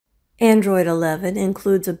Android 11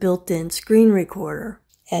 includes a built-in screen recorder,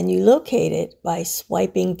 and you locate it by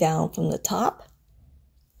swiping down from the top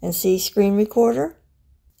and see screen recorder.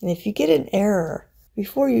 And if you get an error,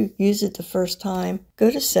 before you use it the first time, go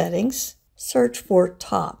to settings, search for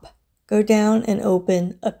top. Go down and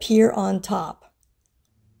open appear on top.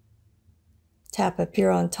 Tap appear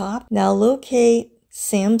on top. Now locate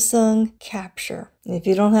Samsung Capture. And if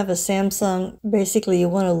you don't have a Samsung, basically you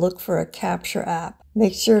want to look for a capture app.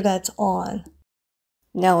 Make sure that's on.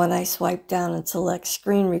 Now when I swipe down and select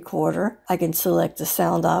screen recorder, I can select the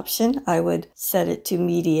sound option. I would set it to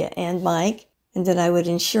media and mic, and then I would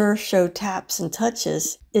ensure show taps and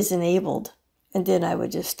touches is enabled, and then I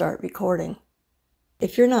would just start recording.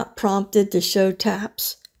 If you're not prompted to show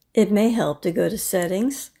taps, it may help to go to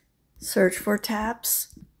settings, search for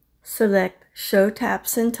taps, select show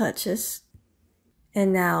taps and touches,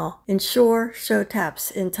 and now ensure show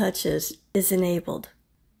taps and touches is enabled.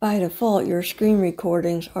 By default, your screen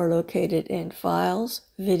recordings are located in Files,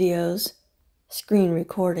 Videos, Screen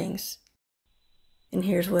Recordings. And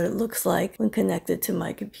here's what it looks like when connected to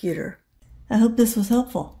my computer. I hope this was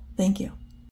helpful. Thank you.